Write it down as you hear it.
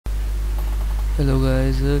Hello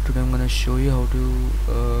guys, today I'm gonna show you how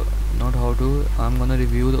to, not how to, I'm gonna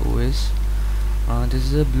review the OS. This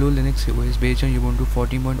is a Blue Linux OS based on Ubuntu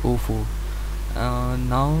 14.04.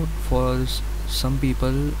 Now for some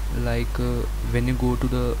people, like when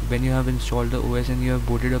you have installed the OS and you have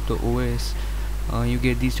booted up the OS, you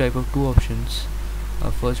get these type of two options.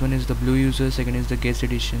 First one is the Blue user, second is the guest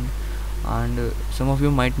edition. And some of you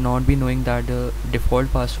might not be knowing that the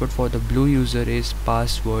default password for the Blue user is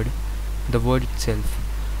password, the word itself.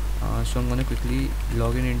 So I'm gonna quickly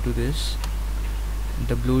log in into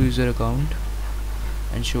the Blue user account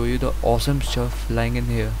and show you the awesome stuff lying in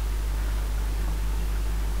here.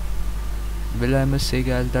 Well, I must say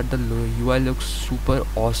guys that the UI looks super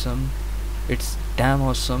awesome. It's damn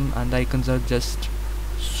awesome and the icons are just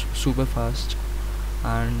super fast,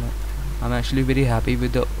 and I'm actually very happy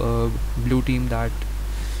with the Blue team that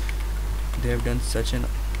they have done such an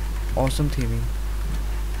awesome theming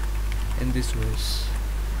in this OS.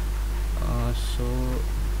 So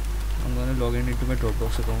I'm gonna log in into my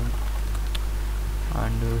Dropbox account,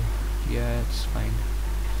 and yeah, it's fine.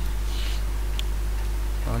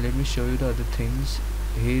 Let me show you the other things.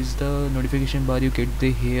 Here's the notification bar you get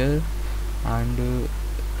here, and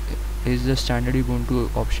here's the standard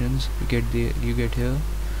Ubuntu options you get here.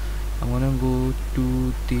 I'm gonna go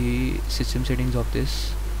to the system settings of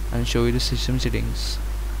this and show you the system settings.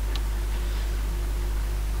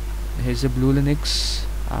 Here's the Blue Linux,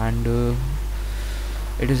 and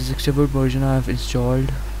it is a 64 version I have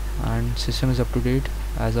installed, and system is up to date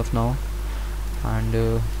as of now. And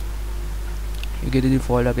you get the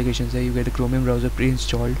default applications there. You get the Chromium browser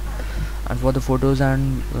pre-installed, and for the photos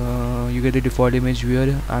and you get the default image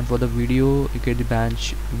viewer, and for the video you get the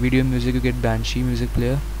video music, you get Banshee music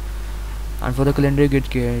player, and for the calendar you get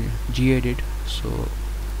gedit, so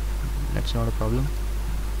that's not a problem.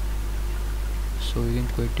 So you can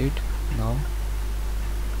quit it now.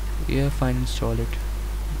 Yeah, fine, install it.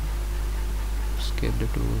 Skip the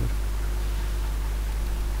tour,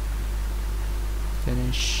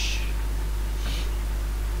 finish.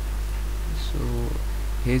 So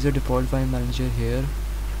here's the default file manager here,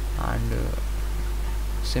 and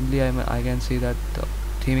simply I can say that the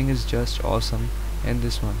theming is just awesome in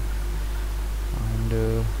this one, and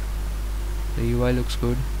the UI looks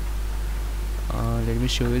good. Let me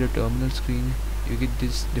show you the terminal screen. You get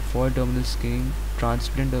this default terminal screen,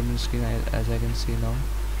 transparent terminal screen, as I can see now,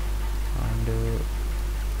 and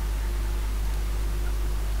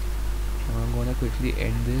I'm gonna quickly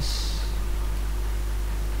end this.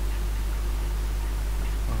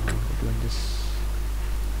 Doing this.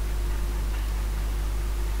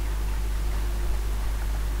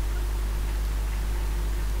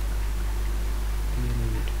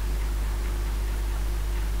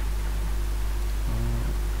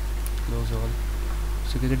 Close all.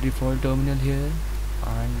 So get the default terminal here,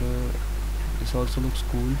 and this also looks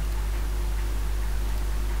cool.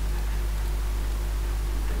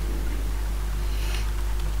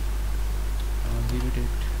 Leave it.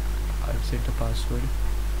 I've set the password.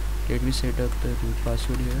 Let me set up the root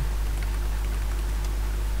password here.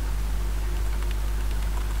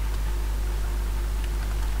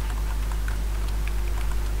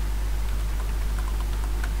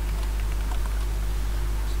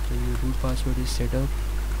 So your root password is set up,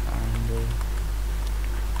 and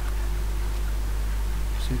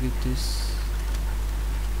so you get this.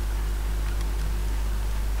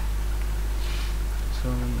 So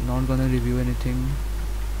I'm not gonna review anything.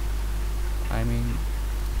 I mean,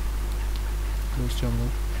 close terminal.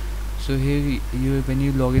 So here when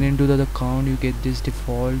you log in into the account, you get this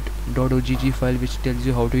default .ogg file which tells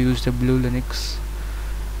you how to use the Blue Linux,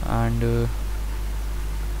 and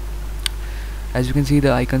as you can see,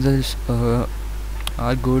 the icons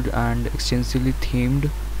are good and extensively themed,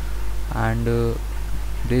 and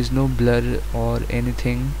there is no blur or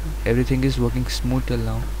anything. Everything is working smooth till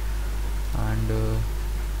now, and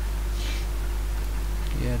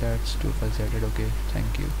yeah, that's two files added. Okay,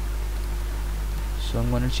 thank you. So I'm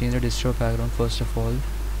gonna change the distro background first of all,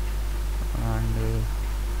 and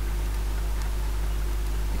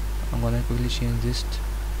I'm gonna quickly change this.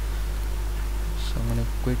 So I'm gonna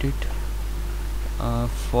quit it.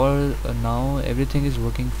 For now everything is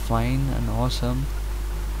working fine and awesome,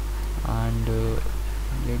 and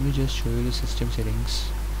let me just show you the system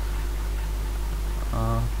settings.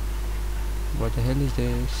 What the hell is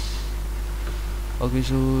this? Okay,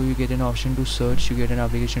 so you get an option to search. You get an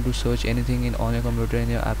application to search anything on your computer in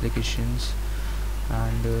your applications,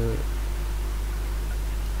 and you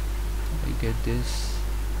get this.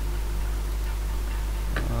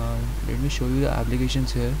 Let me show you the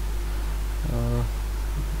applications here.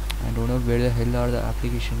 I don't know where the hell are the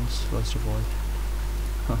applications first of all.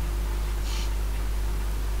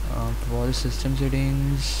 For the system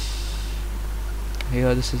settings, here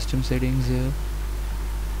are the system settings here.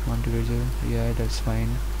 1 2 yeah, that's fine.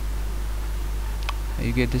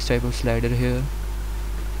 You get this type of slider here,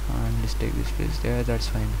 and just take this place there, that's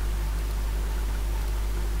fine.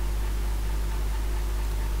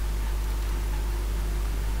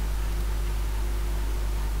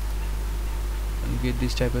 You get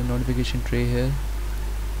this type of notification tray here,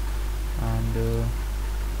 and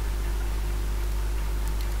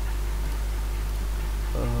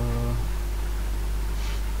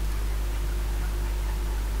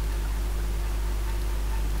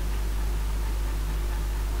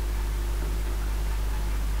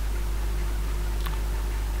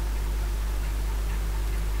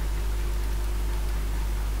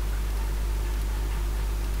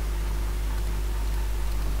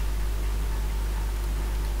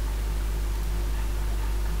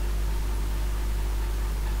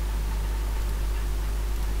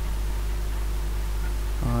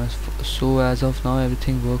so as of now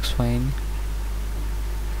everything works fine.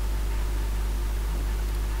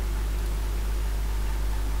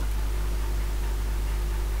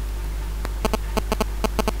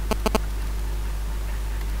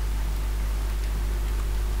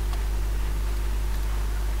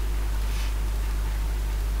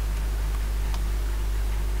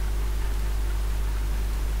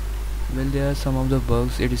 Well, there are some of the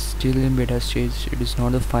bugs. It is still in beta stage, it is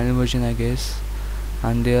not the final version, I guess,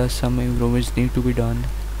 and there are some improvements need to be done,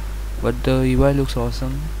 but the UI looks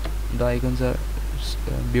awesome. The icons are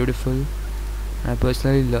beautiful. I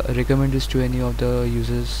personally recommend this to any of the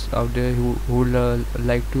users out there who would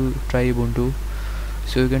like to try Ubuntu.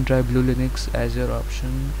 So you can try Blue Linux as your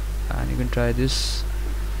option, and you can try this.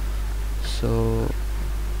 So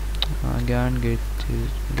again, get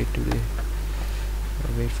to the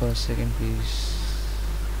wait for a second, please.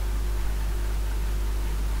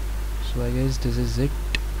 So I guess this is it.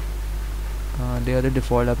 They are the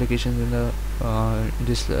default applications in the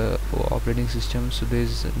this operating system, so there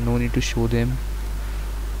is no need to show them.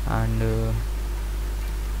 And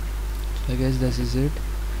I guess this is it.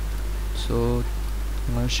 So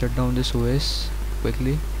I'm gonna shut down this OS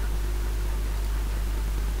quickly.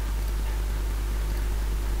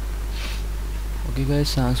 Okay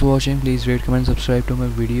guys, thanks for watching. Please rate, comment, subscribe to my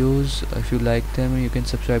videos. If you like them, you can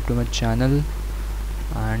subscribe to my channel,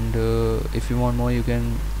 and if you want more, you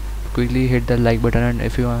can quickly hit the like button. And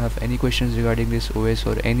if you have any questions regarding this OS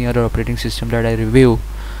or any other operating system that I review,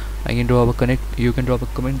 you can drop a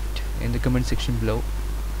comment in the comment section below.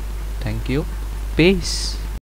 Thank you. Peace.